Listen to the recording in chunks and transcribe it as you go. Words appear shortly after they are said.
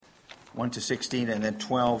1 to 16, and then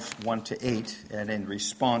 12, 1 to 8. And in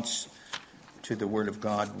response to the Word of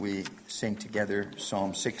God, we sing together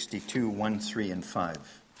Psalm 62, 1, 3, and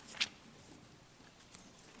 5.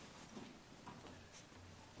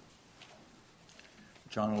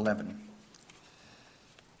 John 11.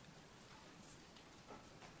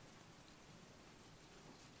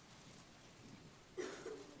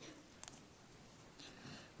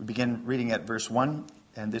 We begin reading at verse 1,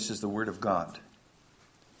 and this is the Word of God.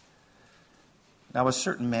 Now a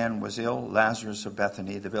certain man was ill, Lazarus of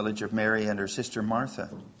Bethany, the village of Mary and her sister Martha.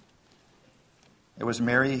 It was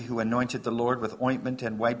Mary who anointed the Lord with ointment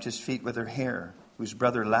and wiped his feet with her hair, whose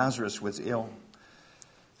brother Lazarus was ill.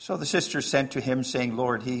 So the sisters sent to him, saying,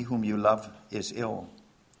 Lord, he whom you love is ill.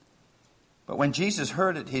 But when Jesus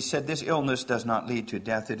heard it, he said, This illness does not lead to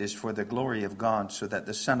death. It is for the glory of God, so that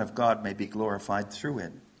the Son of God may be glorified through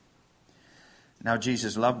it. Now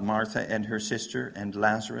Jesus loved Martha and her sister and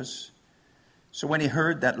Lazarus. So when he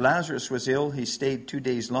heard that Lazarus was ill, he stayed 2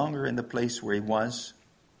 days longer in the place where he was.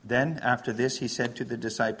 Then, after this, he said to the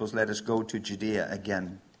disciples, Let us go to Judea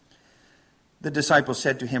again. The disciples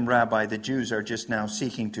said to him, Rabbi, the Jews are just now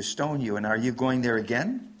seeking to stone you, and are you going there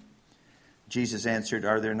again? Jesus answered,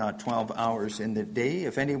 Are there not 12 hours in the day?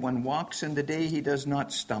 If anyone walks in the day, he does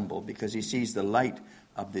not stumble, because he sees the light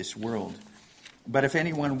of this world. But if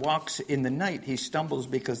anyone walks in the night, he stumbles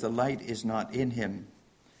because the light is not in him.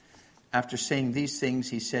 After saying these things,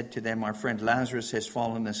 he said to them, Our friend Lazarus has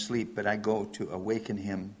fallen asleep, but I go to awaken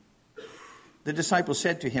him. The disciples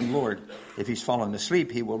said to him, Lord, if he's fallen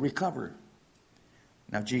asleep, he will recover.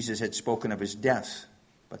 Now Jesus had spoken of his death,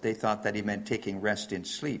 but they thought that he meant taking rest in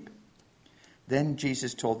sleep. Then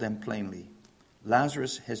Jesus told them plainly,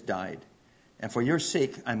 Lazarus has died, and for your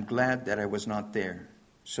sake I'm glad that I was not there,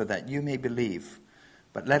 so that you may believe.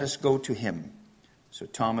 But let us go to him. So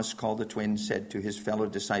Thomas, called the twin, said to his fellow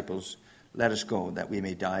disciples, Let us go, that we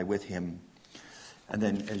may die with him. And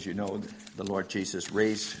then, as you know, the Lord Jesus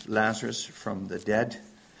raised Lazarus from the dead.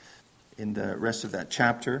 In the rest of that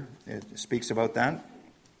chapter, it speaks about that.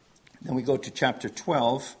 Then we go to chapter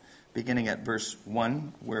 12, beginning at verse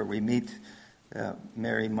 1, where we meet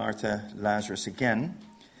Mary, Martha, Lazarus again.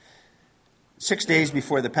 6 days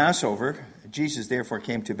before the Passover, Jesus therefore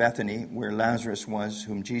came to Bethany, where Lazarus was,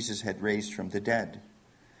 whom Jesus had raised from the dead.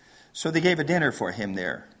 So they gave a dinner for him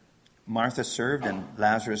there. Martha served, and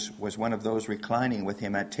Lazarus was one of those reclining with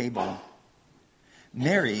him at table.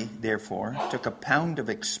 Mary, therefore, took a pound of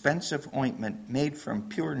expensive ointment made from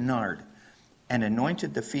pure nard, and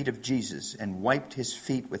anointed the feet of Jesus, and wiped his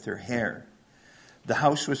feet with her hair. The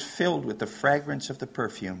house was filled with the fragrance of the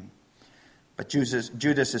perfume. But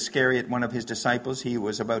Judas Iscariot, one of his disciples, he who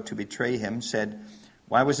was about to betray him, said,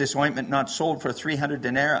 Why was this ointment not sold for 300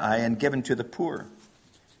 denarii and given to the poor?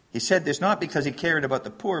 He said this not because he cared about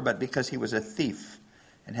the poor, but because he was a thief,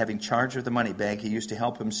 and having charge of the money bag, he used to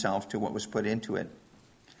help himself to what was put into it.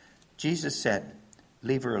 Jesus said,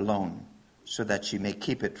 Leave her alone, so that she may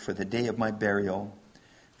keep it for the day of my burial.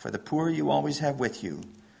 For the poor you always have with you,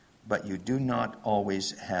 but you do not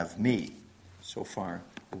always have me. So far,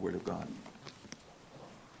 the word of God.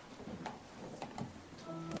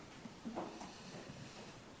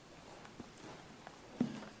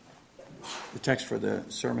 The text for the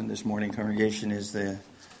sermon this morning, congregation, is the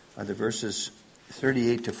verses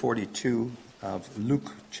 38 to 42 of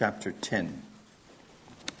Luke chapter 10.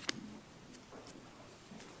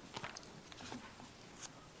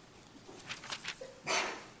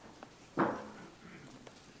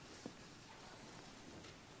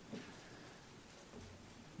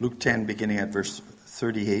 Luke 10, beginning at verse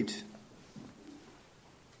 38.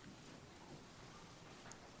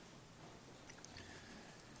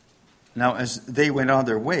 Now, as they went on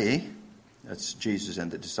their way, that's Jesus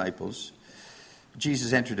and the disciples,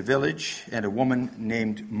 Jesus entered a village, and a woman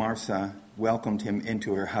named Martha welcomed him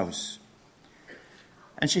into her house.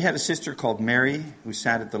 And she had a sister called Mary, who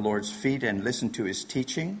sat at the Lord's feet and listened to his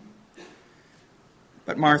teaching.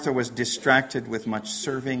 But Martha was distracted with much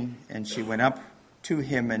serving, and she went up to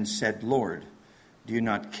him and said, Lord, do you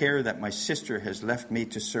not care that my sister has left me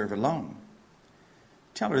to serve alone?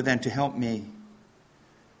 Tell her then to help me.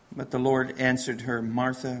 But the Lord answered her,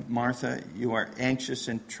 Martha, Martha, you are anxious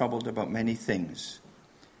and troubled about many things.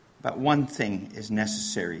 But one thing is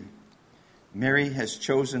necessary. Mary has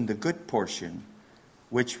chosen the good portion,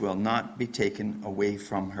 which will not be taken away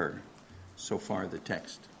from her. So far the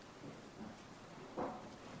text.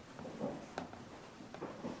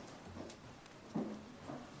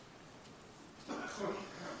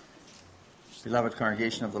 Beloved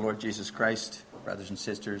congregation of the Lord Jesus Christ, brothers and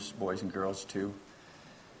sisters, boys and girls too.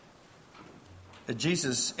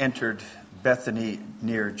 Jesus entered Bethany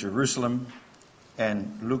near Jerusalem,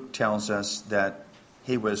 and Luke tells us that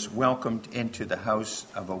he was welcomed into the house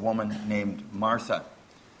of a woman named Martha.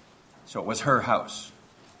 So it was her house.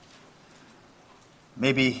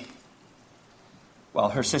 Maybe, well,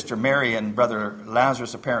 her sister Mary and brother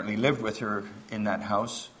Lazarus apparently lived with her in that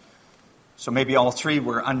house. So maybe all three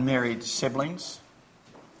were unmarried siblings.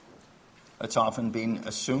 That's often been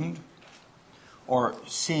assumed. Or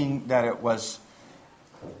seeing that it was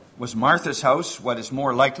Martha's house, what is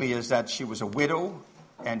more likely is that she was a widow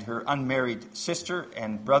and her unmarried sister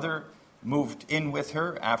and brother moved in with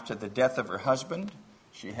her after the death of her husband.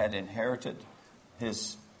 She had inherited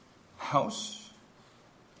his house.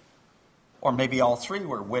 Or maybe all three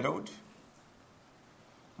were widowed.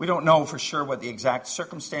 We don't know for sure what the exact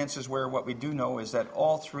circumstances were. What we do know is that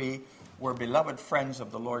all three were beloved friends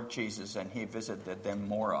of the Lord Jesus, and he visited them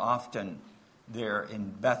more often there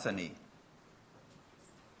in Bethany.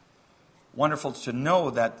 Wonderful to know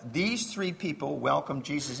that these three people welcomed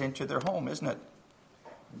Jesus into their home, isn't it?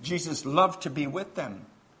 Jesus loved to be with them.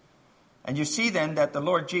 And you see then that the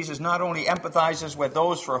Lord Jesus not only empathizes with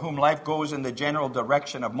those for whom life goes in the general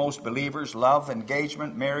direction of most believers, love,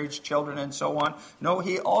 engagement, marriage, children, and so on. No,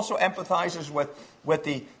 he also empathizes with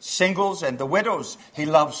the singles and the widows. He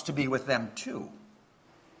loves to be with them too.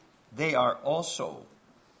 They are also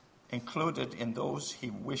included in those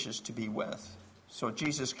he wishes to be with. So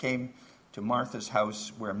Jesus came to Martha's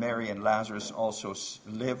house where Mary and Lazarus also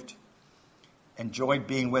lived, enjoyed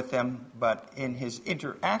being with them, but in his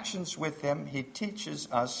interactions with them, he teaches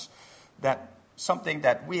us that something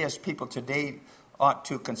that we as people today ought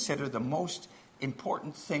to consider the most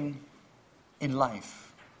important thing in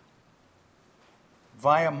life.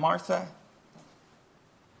 Via Martha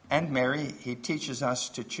and Mary, he teaches us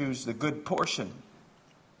to choose the good portion.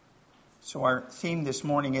 So our theme this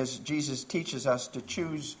morning is Jesus teaches us to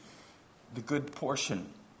choose the good portion.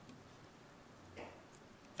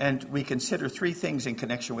 And we consider three things in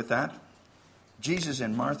connection with that. Jesus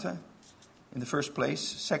and Martha, in the first place.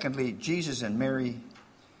 Secondly, Jesus and Mary.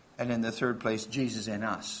 And in the third place, Jesus and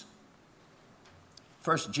us.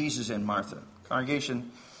 First, Jesus and Martha.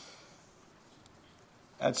 Congregation,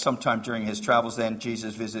 at some time during his travels then,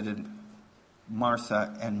 Jesus visited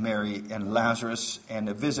Martha and Mary and Lazarus. And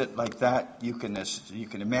a visit like that, you can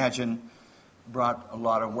imagine, brought a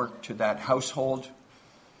lot of work to that household.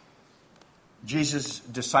 Jesus'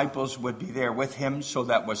 disciples would be there with him, so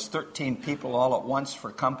that was 13 people all at once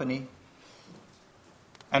for company.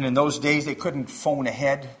 And in those days, they couldn't phone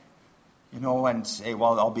ahead, and say,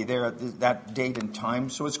 well, I'll be there at that date and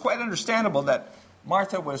time. So it's quite understandable that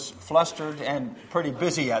Martha was flustered and pretty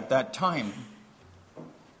busy at that time.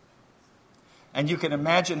 And you can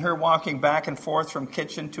imagine her walking back and forth from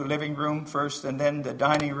kitchen to living room first, and then the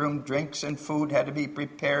dining room. Drinks and food had to be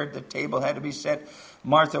prepared. The table had to be set.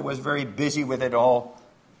 Martha was very busy with it all.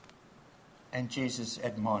 And Jesus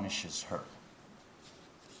admonishes her.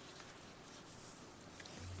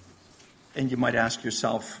 And you might ask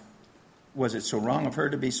yourself, was it so wrong of her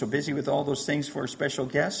to be so busy with all those things for special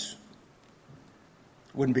guests?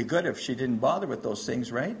 Wouldn't be good if she didn't bother with those things,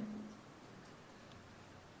 right?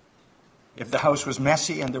 If the house was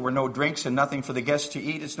messy and there were no drinks and nothing for the guests to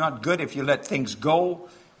eat, it's not good if you let things go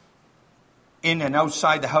in and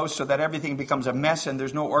outside the house so that everything becomes a mess and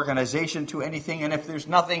there's no organization to anything, and if there's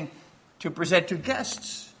nothing to present to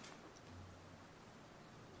guests.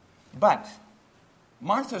 But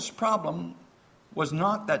Martha's problem was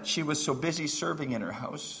not that she was so busy serving in her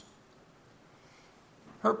house.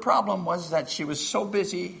 Her problem was that she was so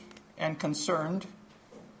busy and concerned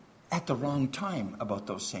at the wrong time about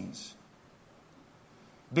those things.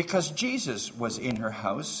 Because Jesus was in her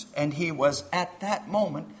house and he was at that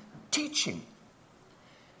moment teaching.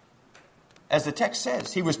 As the text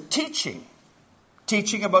says, he was teaching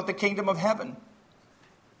about the kingdom of heaven.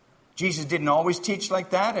 Jesus didn't always teach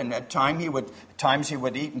like that, and at times he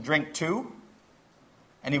would eat and drink too.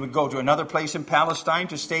 And he would go to another place in Palestine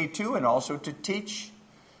to stay too and also to teach.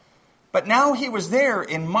 But now he was there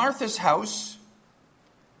in Martha's house,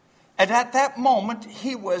 and at that moment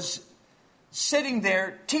he was sitting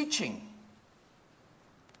there teaching.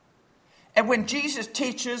 And when Jesus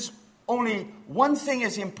teaches, only one thing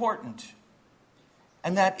is important,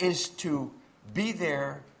 and that is to be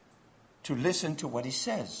there to listen to what he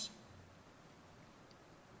says.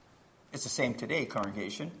 It's the same today,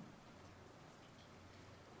 congregation.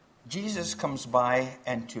 Jesus comes by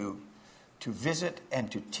and to visit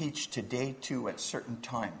and to teach today too at certain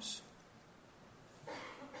times.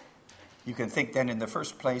 You can think then in the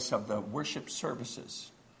first place of the worship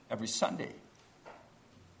services every Sunday.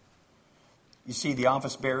 You see, the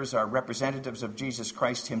office bearers are representatives of Jesus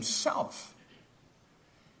Christ himself.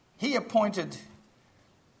 He appointed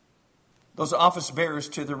those office bearers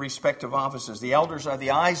to their respective offices. The elders are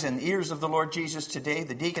the eyes and ears of the Lord Jesus today.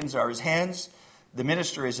 The deacons are his hands. The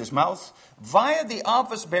minister is his mouth. Via the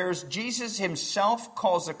office bearers, Jesus himself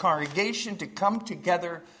calls the congregation to come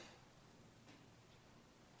together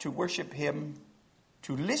to worship him,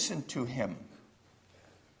 to listen to him.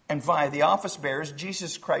 And via the office bearers,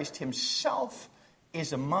 Jesus Christ himself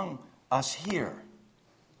is among us here.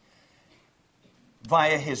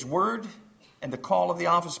 Via his word and the call of the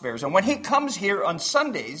office bearers. And when he comes here on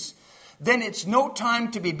Sundays, then it's no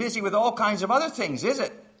time to be busy with all kinds of other things, is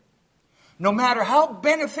it? No matter how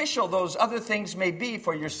beneficial those other things may be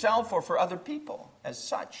for yourself or for other people as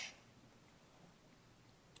such.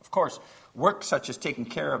 Of course, work such as taking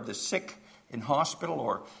care of the sick in hospital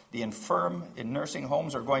or the infirm in nursing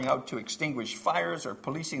homes or going out to extinguish fires or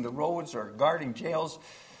policing the roads or guarding jails,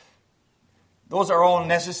 those are all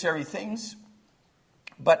necessary things.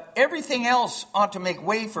 But everything else ought to make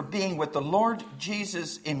way for being with the Lord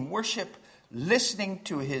Jesus in worship, listening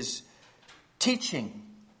to his teaching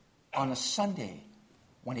on a Sunday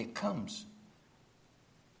when he comes.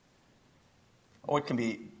 Oh, it can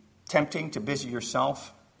be tempting to busy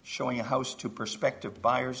yourself showing a house to prospective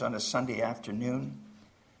buyers on a Sunday afternoon,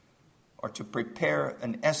 or to prepare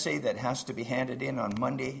an essay that has to be handed in on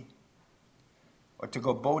Monday, or to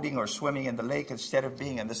go boating or swimming in the lake instead of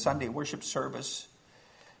being in the Sunday worship service.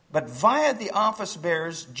 But via the office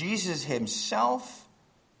bearers, Jesus himself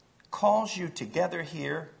calls you together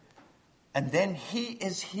here, and then he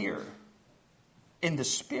is here in the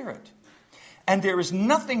Spirit. And there is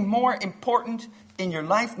nothing more important in your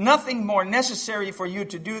life, nothing more necessary for you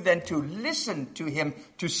to do than to listen to him,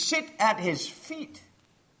 to sit at his feet,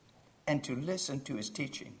 and to listen to his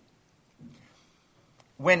teaching.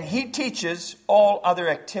 When he teaches, all other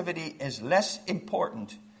activity is less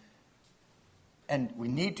important. And we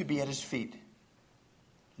need to be at his feet,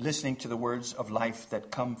 listening to the words of life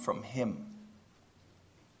that come from him.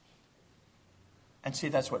 And see,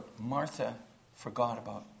 that's what Martha forgot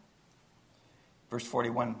about. Verse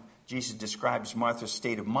 41, Jesus describes Martha's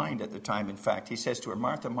state of mind at the time. In fact, he says to her,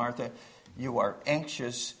 Martha, Martha, you are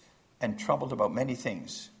anxious and troubled about many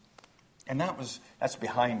things. And that was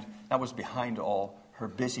behind all her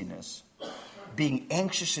busyness. Being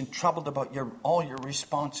anxious and troubled about all your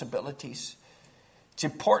responsibilities. It's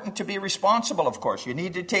important to be responsible, of course. You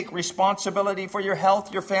need to take responsibility for your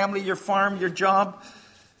health, your family, your farm, your job,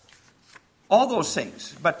 all those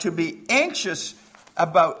things. But to be anxious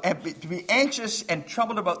and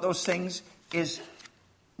troubled about those things is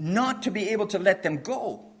not to be able to let them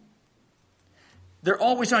go. They're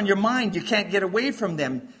always on your mind. You can't get away from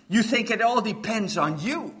them. You think it all depends on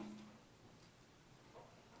you.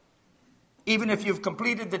 Even if you've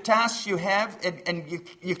completed the tasks you have, and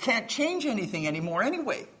you can't change anything anymore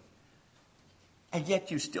anyway. And yet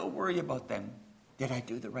you still worry about them. Did I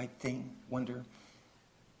do the right thing? Wonder.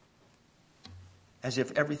 As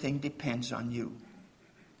if everything depends on you.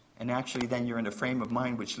 And actually then you're in a frame of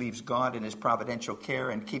mind which leaves God in his providential care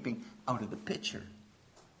and keeping out of the picture.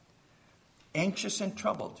 Anxious and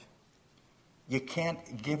troubled. You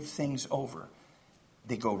can't give things over.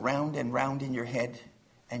 They go round and round in your head,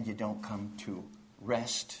 and you don't come to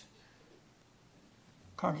rest.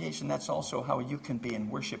 Congregation, that's also how you can be in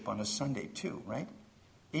worship on a Sunday too, right?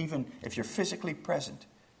 Even if you're physically present,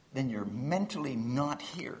 then you're mentally not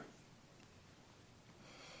here.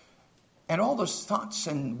 And all those thoughts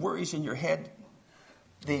and worries in your head,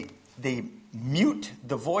 they mute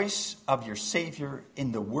the voice of your Savior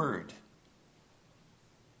in the Word.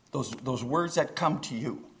 Those words that come to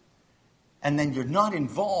you. And then you're not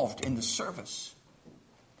involved in the service.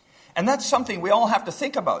 And that's something we all have to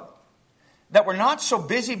think about. That we're not so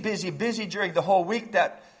busy during the whole week,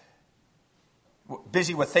 that we're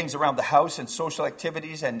busy with things around the house and social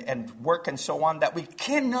activities and work and so on, that we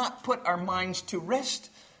cannot put our minds to rest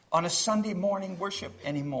on a Sunday morning worship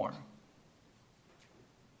anymore.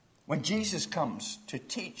 When Jesus comes to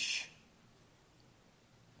teach,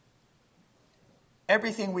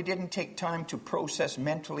 everything we didn't take time to process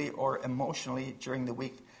mentally or emotionally during the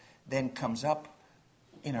week then comes up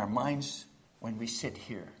in our minds when we sit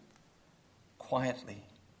here quietly.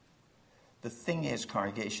 The thing is,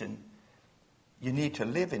 congregation, you need to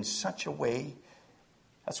live in such a way.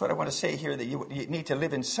 That's what I want to say here, that you need to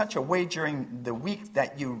live in such a way during the week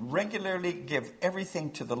that you regularly give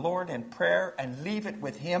everything to the Lord in prayer and leave it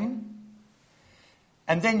with him.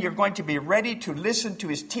 And then you're going to be ready to listen to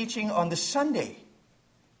his teaching on the Sunday.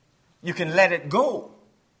 You can let it go,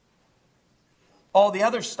 all the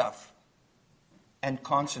other stuff, and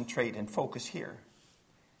concentrate and focus here.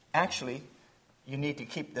 Actually, you need to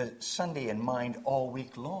keep the Sunday in mind all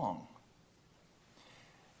week long.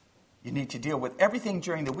 You need to deal with everything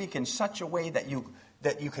during the week in such a way that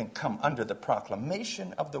you can come under the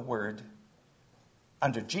proclamation of the word,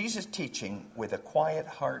 under Jesus' teaching, with a quiet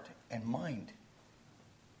heart and mind.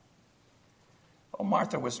 Oh,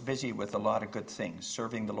 Martha was busy with a lot of good things,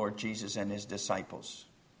 serving the Lord Jesus and his disciples.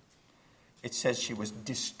 It says she was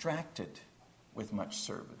distracted with much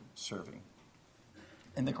serving.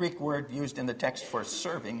 And the Greek word used in the text for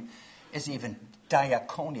serving is even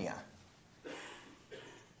diakonia.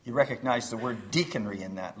 You recognize the word deaconry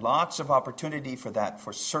in that. Lots of opportunity for that,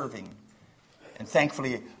 for serving. And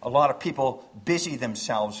thankfully, a lot of people busy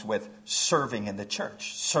themselves with serving in the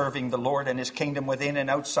church, serving the Lord and his kingdom within and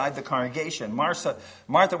outside the congregation.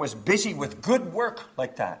 Martha was busy with good work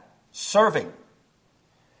like that, serving.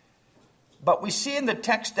 But we see in the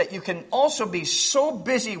text that you can also be so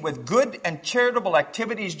busy with good and charitable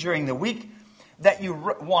activities during the week that you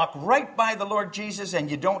walk right by the Lord Jesus and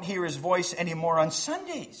you don't hear his voice anymore on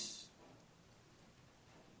Sundays.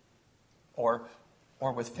 Or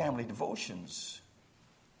with family devotions.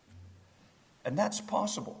 And that's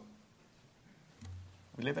possible.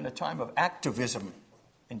 We live in a time of activism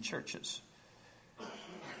in churches.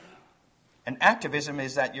 And activism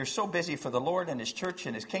is that you're so busy for the Lord and his church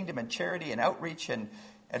and his kingdom and charity and outreach and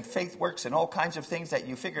faith works and all kinds of things that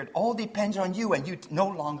you figure it all depends on you, and you no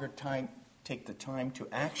longer take the time to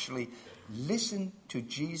actually listen to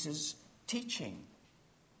Jesus' teaching.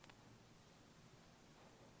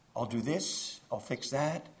 I'll do this, I'll fix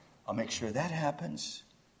that, I'll make sure that happens.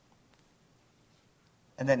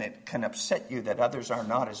 And then it can upset you that others are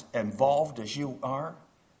not as involved as you are,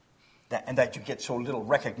 and that you get so little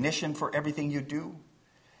recognition for everything you do.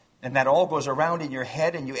 And that all goes around in your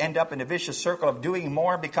head, and you end up in a vicious circle of doing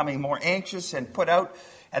more, becoming more anxious and put out,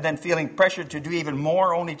 and then feeling pressured to do even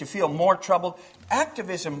more, only to feel more troubled.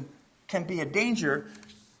 Activism can be a danger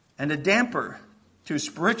and a damper to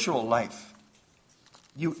spiritual life.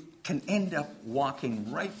 You can end up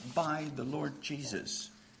walking right by the Lord Jesus,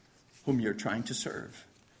 whom you're trying to serve.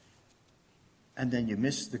 And then you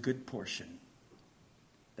miss the good portion.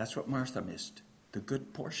 That's what Martha missed, the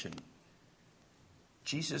good portion.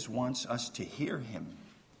 Jesus wants us to hear him.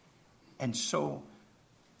 And so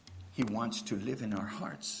he wants to live in our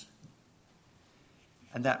hearts.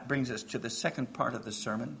 And that brings us to the second part of the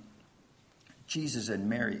sermon, Jesus and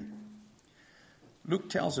Mary. Luke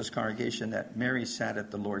tells us, congregation, that Mary sat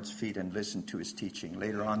at the Lord's feet and listened to his teaching.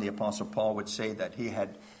 Later on, the Apostle Paul would say that he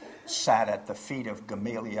had sat at the feet of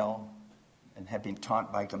Gamaliel and had been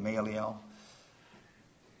taught by Gamaliel,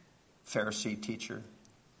 Pharisee teacher.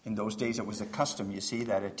 In those days, it was a custom, you see,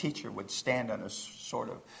 that a teacher would stand on a sort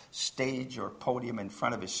of stage or podium in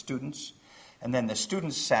front of his students. And then the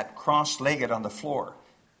students sat cross-legged on the floor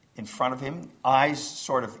in front of him, eyes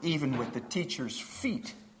sort of even with the teacher's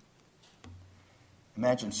feet.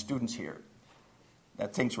 Imagine students here,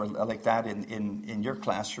 that things were like that in your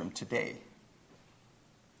classroom today.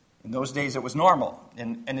 In those days, it was normal,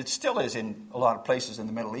 and it still is in a lot of places in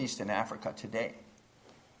the Middle East and Africa today.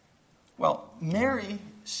 Well, Mary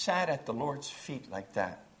sat at the Lord's feet like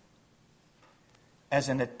that, as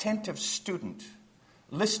an attentive student,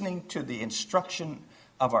 listening to the instruction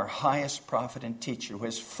of our highest prophet and teacher, who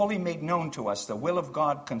has fully made known to us the will of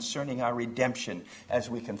God concerning our redemption, as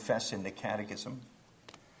we confess in the Catechism.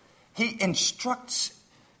 He instructs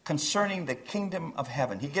concerning the kingdom of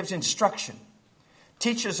heaven. He gives instruction,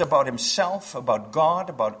 teaches about himself, about God,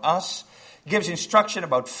 about us, gives instruction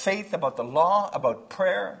about faith, about the law, about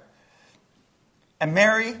prayer. And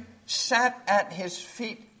Mary sat at his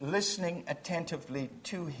feet, listening attentively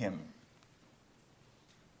to him,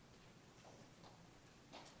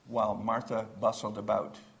 while Martha bustled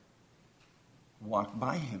about, walked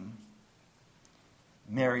by him.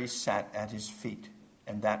 Mary sat at his feet,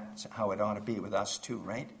 and that's how it ought to be with us too,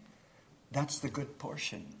 right? That's the good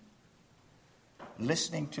portion.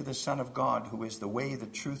 Listening to the Son of God, who is the way, the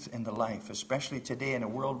truth, and the life, especially today in a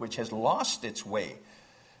world which has lost its way.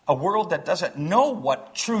 A world that doesn't know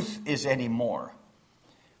what truth is anymore,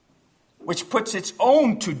 which puts its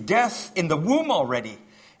own to death in the womb already,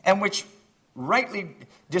 and which rightly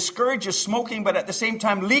discourages smoking, but at the same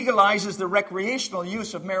time legalizes the recreational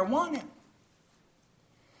use of marijuana.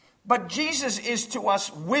 But Jesus is to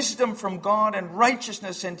us wisdom from God and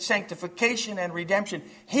righteousness and sanctification and redemption.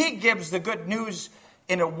 He gives the good news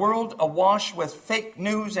in a world awash with fake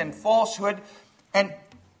news and falsehood, and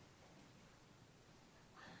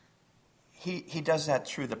He does that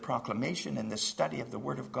through the proclamation and the study of the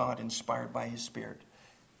Word of God inspired by His Spirit.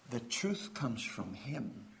 The truth comes from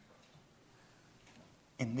Him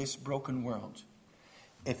in this broken world.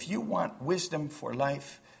 If you want wisdom for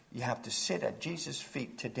life, you have to sit at Jesus'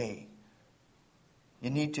 feet today. You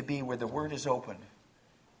need to be where the Word is open,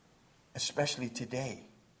 especially today.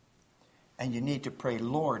 And you need to pray,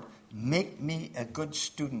 Lord, make me a good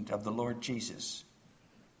student of the Lord Jesus.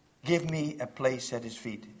 Give me a place at His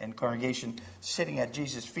feet. And congregation, sitting at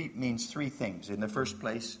Jesus' feet means three things. In the first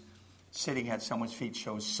place, sitting at someone's feet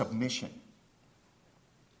shows submission.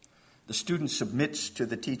 The student submits to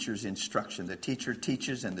the teacher's instruction. The teacher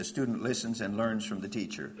teaches and the student listens and learns from the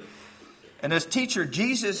teacher. And as teacher,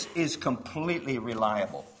 Jesus is completely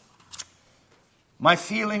reliable. My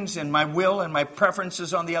feelings and my will and my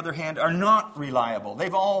preferences, on the other hand, are not reliable.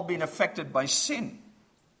 They've all been affected by sin.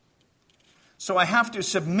 So I have to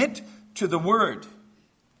submit to the Word.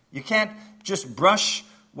 You can't just brush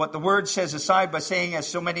what the Word says aside by saying, as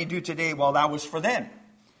so many do today, well, that was for them.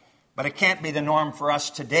 But it can't be the norm for us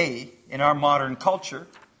today in our modern culture.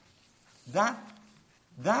 That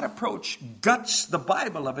approach guts the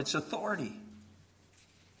Bible of its authority.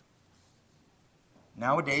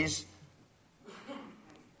 Nowadays,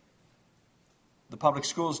 the public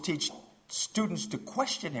schools teach students to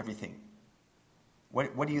question everything.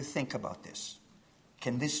 What do you think about this?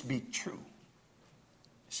 Can this be true?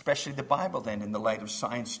 Especially the Bible then, in the light of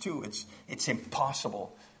science too. It's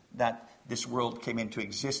impossible that this world came into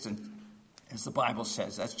existence, as the Bible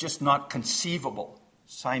says. That's just not conceivable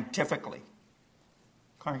scientifically.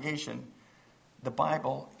 Congregation, the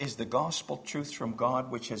Bible is the gospel truth from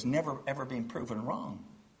God which has never ever been proven wrong.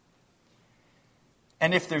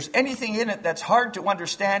 And if there's anything in it that's hard to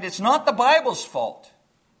understand, it's not the Bible's fault.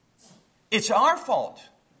 It's our fault.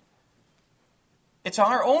 It's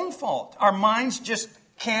our own fault. Our minds just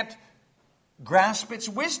can't grasp its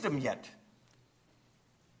wisdom yet.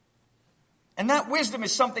 And that wisdom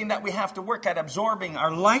is something that we have to work at absorbing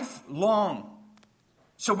our life long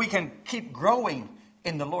so we can keep growing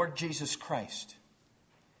in the Lord Jesus Christ.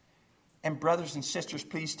 And brothers and sisters,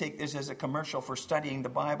 please take this as a commercial for studying the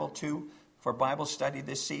Bible too, for Bible study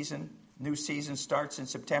this season. New season starts in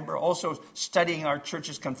September. Also studying our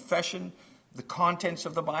church's confession, the contents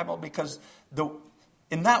of the Bible, because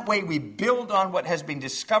in that way we build on what has been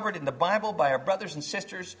discovered in the Bible by our brothers and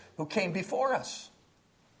sisters who came before us.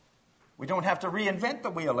 We don't have to reinvent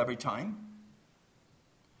the wheel every time.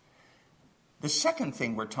 The second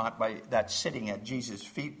thing we're taught by that sitting at Jesus'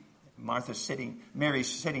 feet, Mary's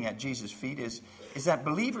sitting at Jesus' feet, is that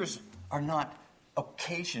believers are not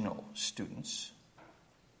occasional students.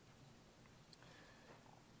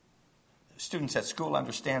 Students at school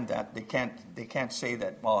understand that. They can't say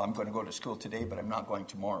that, well, I'm going to go to school today, but I'm not going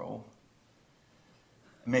tomorrow.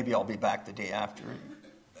 Maybe I'll be back the day after.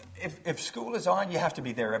 If school is on, you have to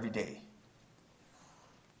be there every day.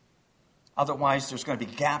 Otherwise, there's going to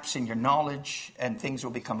be gaps in your knowledge and things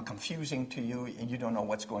will become confusing to you and you don't know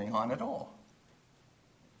what's going on at all.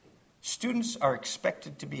 Students are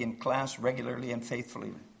expected to be in class regularly and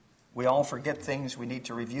faithfully. We all forget things. We need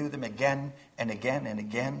to review them again and again and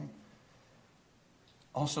again.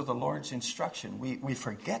 Also, the Lord's instruction. We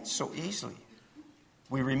forget so easily.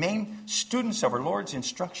 We remain students of our Lord's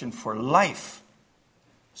instruction for life.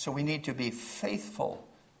 So we need to be faithful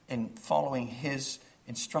in following His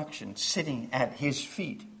instruction, sitting at His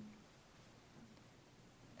feet.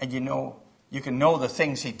 And you can know the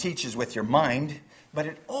things He teaches with your mind, but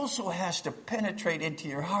it also has to penetrate into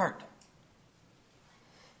your heart.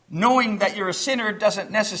 Knowing that you're a sinner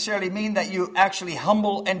doesn't necessarily mean that you actually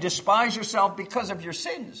humble and despise yourself because of your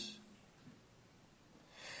sins.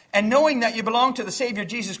 And knowing that you belong to the Savior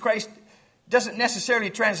Jesus Christ doesn't necessarily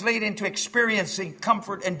translate into experiencing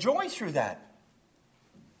comfort and joy through that.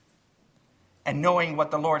 And knowing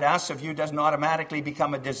what the Lord asks of you doesn't automatically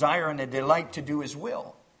become a desire and a delight to do His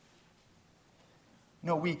will.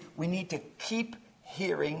 No, we need to keep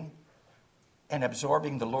hearing and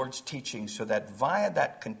absorbing the Lord's teaching so that via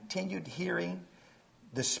that continued hearing,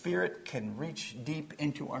 the Spirit can reach deep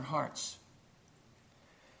into our hearts.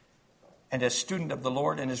 And as student of the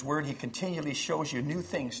Lord and His Word, He continually shows you new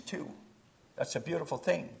things too. That's a beautiful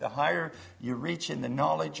thing. The higher you reach in the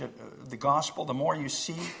knowledge of the gospel, the more you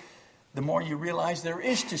see, the more you realize there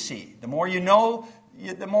is to see. The more you know,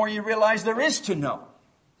 the more you realize there is to know.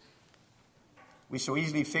 We so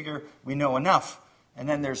easily figure we know enough. And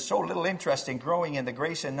then there's so little interest in growing in the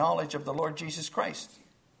grace and knowledge of the Lord Jesus Christ.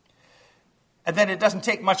 And then it doesn't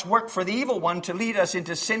take much work for the evil one to lead us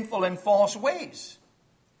into sinful and false ways.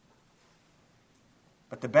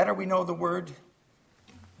 But the better we know the Word,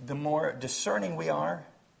 the more discerning we are,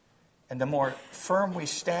 and the more firm we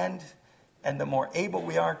stand, and the more able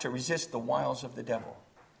we are to resist the wiles of the devil.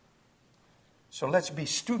 So let's be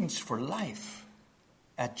students for life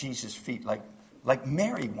at Jesus' feet, like like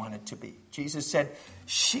Mary wanted to be. Jesus said,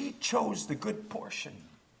 she chose the good portion.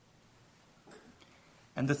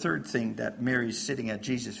 And the third thing that Mary's sitting at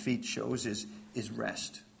Jesus' feet shows is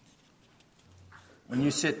rest. When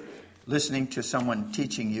you sit listening to someone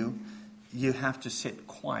teaching you, you have to sit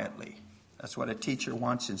quietly. That's what a teacher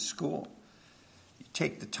wants in school. You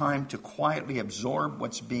take the time to quietly absorb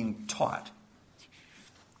what's being taught.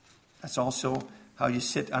 That's also how you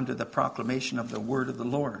sit under the proclamation of the word of the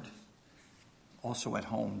Lord. Also at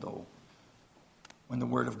home, though. When the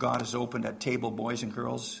word of God is opened at table, boys and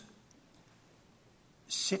girls,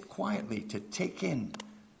 sit quietly to take in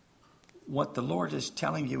what the Lord is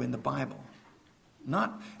telling you in the Bible.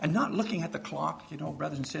 Not looking at the clock,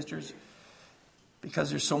 brothers and sisters, because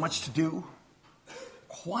there's so much to do.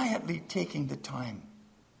 Quietly taking the time.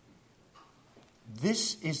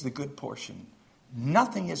 This is the good portion.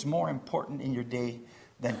 Nothing is more important in your day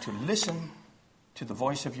than to listen to the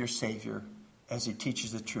voice of your Savior as he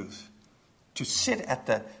teaches the truth. To sit at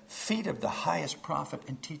the feet of the highest prophet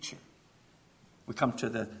and teacher. We come to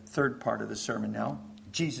the third part of the sermon now.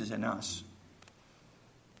 Jesus and us.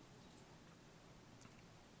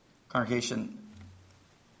 Congregation,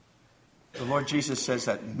 the Lord Jesus says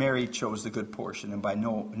that Mary chose the good portion. And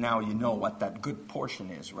now you know what that good portion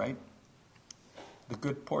is, right? The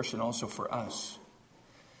good portion also for us.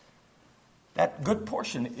 That good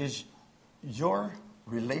portion is your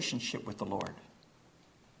relationship with the Lord.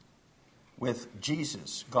 With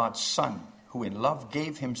Jesus, God's Son, who in love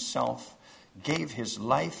gave himself, gave his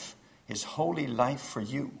life, his holy life for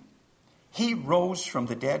you. He rose from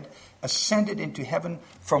the dead, ascended into heaven,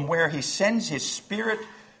 from where he sends his Spirit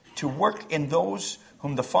to work in those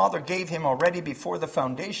whom the Father gave him already before the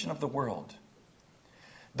foundation of the world.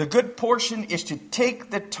 The good portion is to take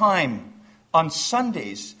the time on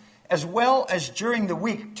Sundays as well as during the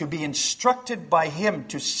week to be instructed by him,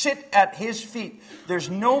 to sit at his feet. There's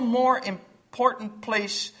no more important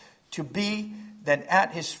place to be than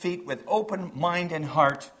at his feet with open mind and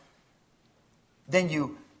heart. Then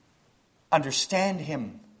you understand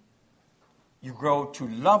him. You grow to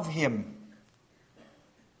love him.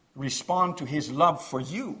 Respond to his love for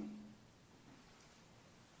you.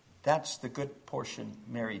 That's the good portion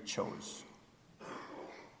Mary chose.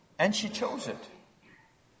 And she chose it.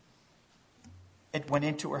 It went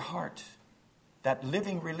into her heart. That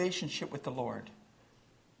living relationship with the Lord.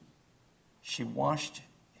 She washed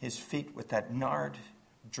his feet with that nard,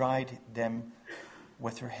 dried them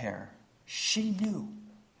with her hair. She knew.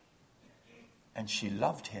 And she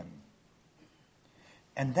loved him.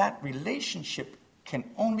 And that relationship can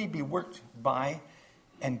only be worked by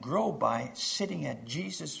and grow by sitting at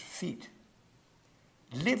Jesus' feet.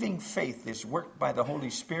 Living faith is worked by the Holy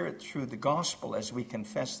Spirit through the gospel, as we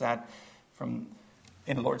confess that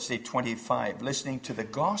in Lord's Day 25. Listening to the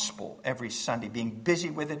gospel every Sunday, being busy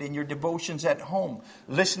with it in your devotions at home,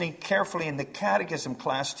 listening carefully in the catechism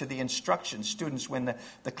class to the instruction students when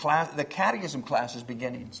the catechism class is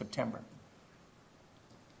beginning in September.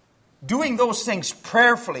 Doing those things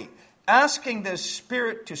prayerfully, asking the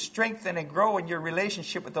Spirit to strengthen and grow in your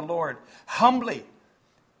relationship with the Lord, humbly.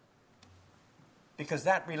 Because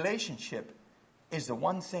that relationship is the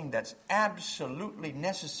one thing that's absolutely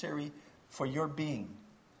necessary for your being.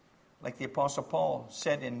 Like the Apostle Paul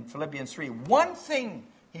said in Philippians 3, one thing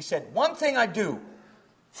I do,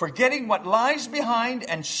 forgetting what lies behind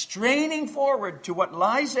and straining forward to what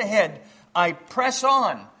lies ahead, I press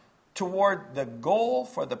on toward the goal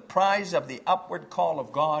for the prize of the upward call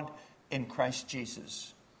of God in Christ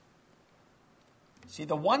Jesus. See,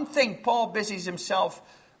 the one thing Paul busies himself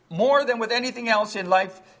more than with anything else in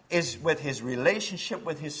life is with his relationship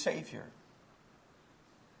with his Savior.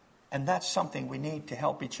 And that's something we need to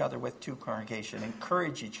help each other with too, congregation.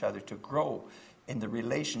 Encourage each other to grow in the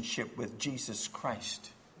relationship with Jesus Christ.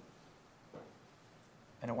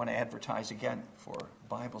 And I want to advertise again for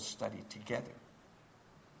Bible study together.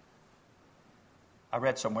 I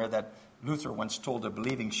read somewhere that Luther once told a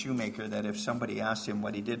believing shoemaker that if somebody asked him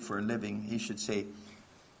what he did for a living, he should say,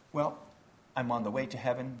 well, I'm on the way to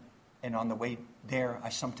heaven, and on the way there, I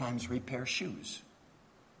sometimes repair shoes.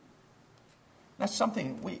 That's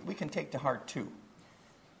something we can take to heart too.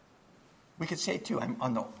 We could say too, I'm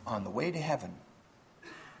on the way to heaven,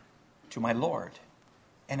 to my Lord,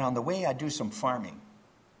 and on the way I do some farming.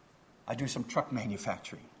 I do some truck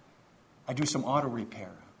manufacturing. I do some auto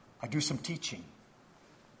repair. I do some teaching.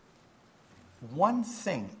 One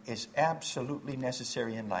thing is absolutely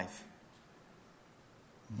necessary in life.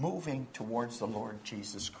 Moving towards the Lord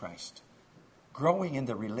Jesus Christ. Growing in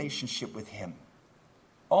the relationship with him.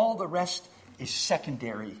 All the rest is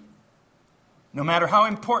secondary. No matter how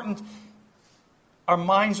important our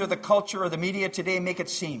minds or the culture or the media today make it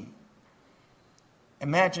seem.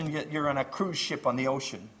 Imagine you're on a cruise ship on the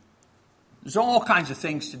ocean. There's all kinds of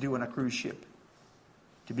things to do on a cruise ship.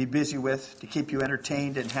 To be busy with, to keep you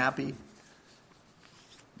entertained and happy.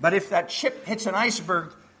 But if that ship hits an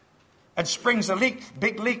iceberg and springs a leak,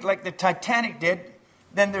 big leak like the Titanic did,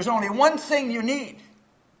 then there's only one thing you need.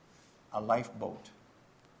 A lifeboat.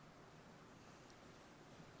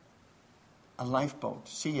 A lifeboat.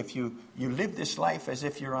 See, if you live this life as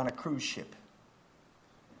if you're on a cruise ship,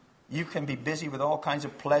 you can be busy with all kinds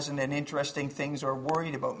of pleasant and interesting things, or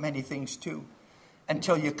worried about many things too,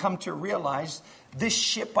 until you come to realize this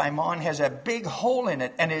ship I'm on has a big hole in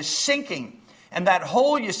it and is sinking. And that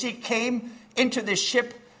hole, you see, came into this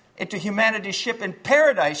ship, into humanity's ship in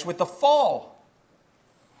paradise with the fall.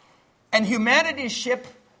 And humanity's ship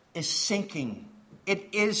is sinking. It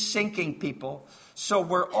is sinking, people. So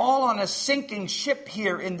we're all on a sinking ship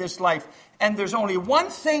here in this life. And there's only one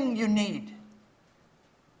thing you need.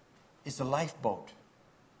 Is the lifeboat.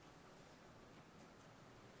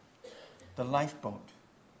 The lifeboat.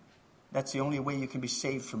 That's the only way you can be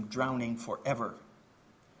saved from drowning forever.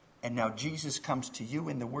 And now Jesus comes to you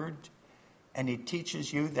in the Word, and He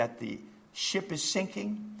teaches you that the ship is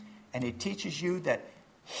sinking, and He teaches you that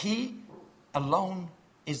He alone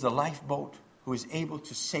is the lifeboat who is able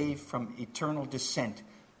to save from eternal descent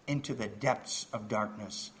into the depths of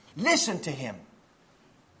darkness. Listen to Him.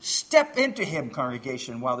 Step into Him,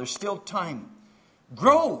 congregation, while there's still time.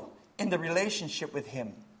 Grow in the relationship with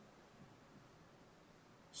Him.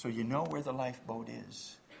 So you know where the lifeboat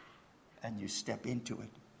is, and you step into it.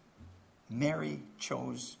 Mary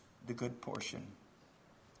chose the good portion.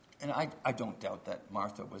 And I don't doubt that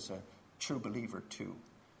Martha was a true believer too.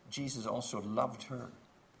 Jesus also loved her.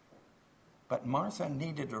 But Martha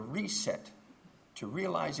needed a reset to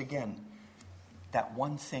realize again that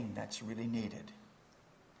one thing that's really needed.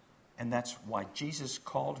 And that's why Jesus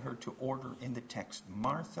called her to order in the text,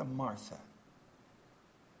 Martha, Martha.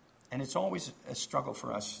 And it's always a struggle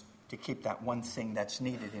for us to keep that one thing that's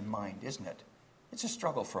needed in mind, isn't it? It's a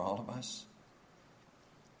struggle for all of us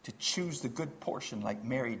to choose the good portion like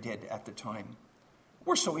Mary did at the time.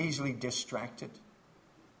 We're so easily distracted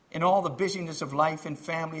in all the busyness of life and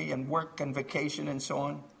family and work and vacation and so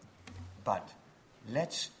on. But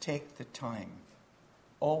let's take the time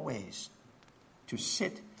always to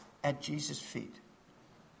sit at Jesus' feet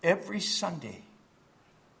every Sunday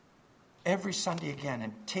again,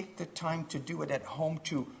 and take the time to do it at home,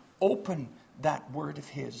 to open that Word of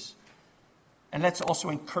His. And let's also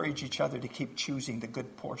encourage each other to keep choosing the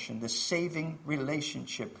good portion, the saving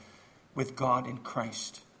relationship with God in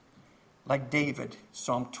Christ. Like David,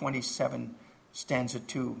 Psalm 27, stanza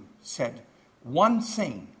 2 said, "One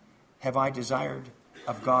thing have I desired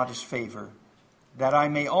of God's favor, that I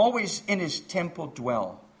may always in His temple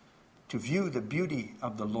dwell, to view the beauty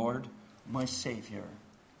of the Lord, my Savior."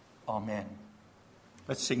 Amen.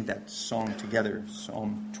 Let's sing that song together,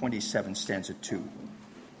 Psalm 27, stanza 2.